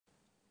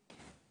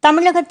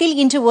தமிழகத்தில்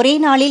இன்று ஒரே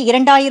நாளில்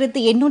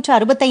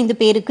 2865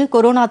 பேருக்கு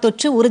கொரோனா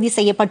தொற்று உறுதி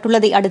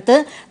செய்யப்பட்டுள்ளதை அடுத்து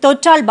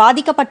தொற்றால்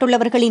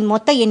பாதிக்கப்பட்டுள்ளவர்களின்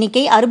மொத்த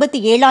எண்ணிக்கை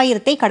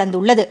 67,000-ஐ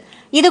கடந்துள்ளது.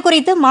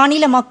 இதுகுறித்து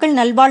மாநில மக்கள்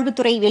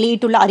நல்வாழ்வுத்துறை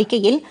வெளியிட்டுள்ள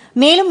அறிக்கையில்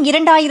மேலும்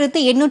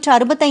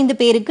 2865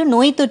 பேருக்கு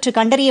நோய் தொற்று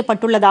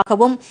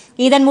கண்டறியப்பட்டுள்ளதாகவும்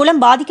இதன்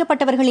மூலம்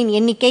பாதிக்கப்பட்டவர்களின்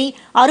எண்ணிக்கை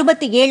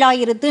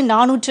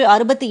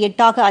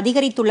 67,468ஆக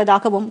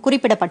அதிகரித்துள்ளதாகவும்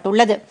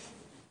குறிப்பிடப்பட்டுள்ளது.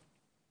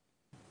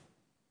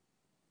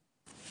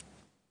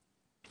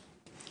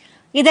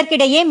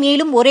 இதற்கிடையே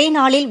மேலும் ஒரே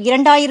நாளில்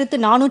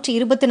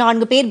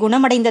 2424 பேர்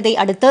குணமடைந்ததை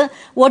அடுத்து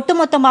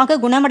ஒட்டுமொத்தமாக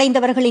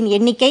குணமடைந்தவர்களின்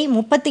எண்ணிக்கை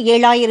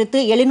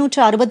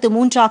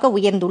 37,763ஆக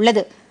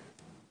உயர்ந்துள்ளது.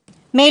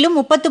 மேலும்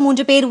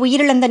 33 பேர்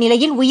உயிரிழந்த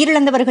நிலையில்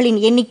உயிரிழந்தவர்களின்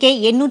எண்ணிக்கை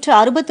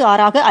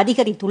 866ஆக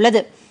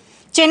அதிகரித்துள்ளது.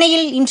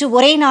 சென்னையில் இன்று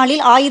ஒரே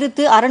நாளில்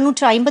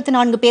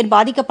 1654 பேர்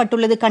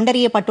பாதிக்கப்பட்டுள்ளது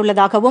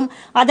கண்டறியப்பட்டுள்ளதாகவும்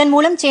அதன்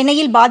மூலம்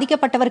சென்னையில்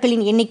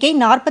பாதிக்கப்பட்டவர்களின் எண்ணிக்கை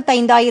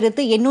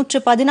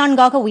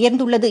 45,814ஆக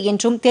உயர்ந்துள்ளது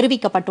என்றும்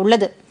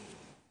தெரிவிக்கப்பட்டுள்ளது.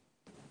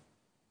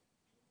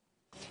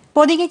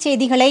 பொதிகை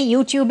செய்திகளை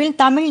யூடியூபில்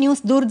தமிழ்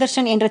நியூஸ்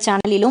தூர்தர்ஷன் என்ற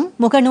சேனலிலும்,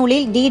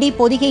 முகநூலில் டிடி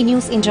பொதிகை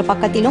நியூஸ் என்ற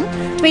பக்கத்திலும்,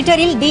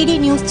 ட்விட்டரில் டிடி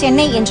நியூஸ்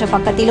சென்னை என்ற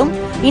பக்கத்திலும்,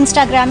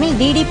 இன்ஸ்டாகிராமில்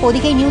டிடி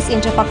பொதிகை நியூஸ்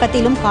என்ற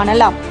பக்கத்திலும்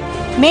காணலாம்.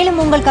 மேலும்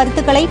உங்கள்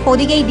கருத்துக்களை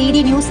பொதிகை DD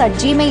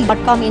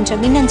news@gmail.com என்ற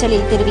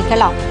மின்னஞ்சலில்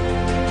தெரிவிக்கலாம்.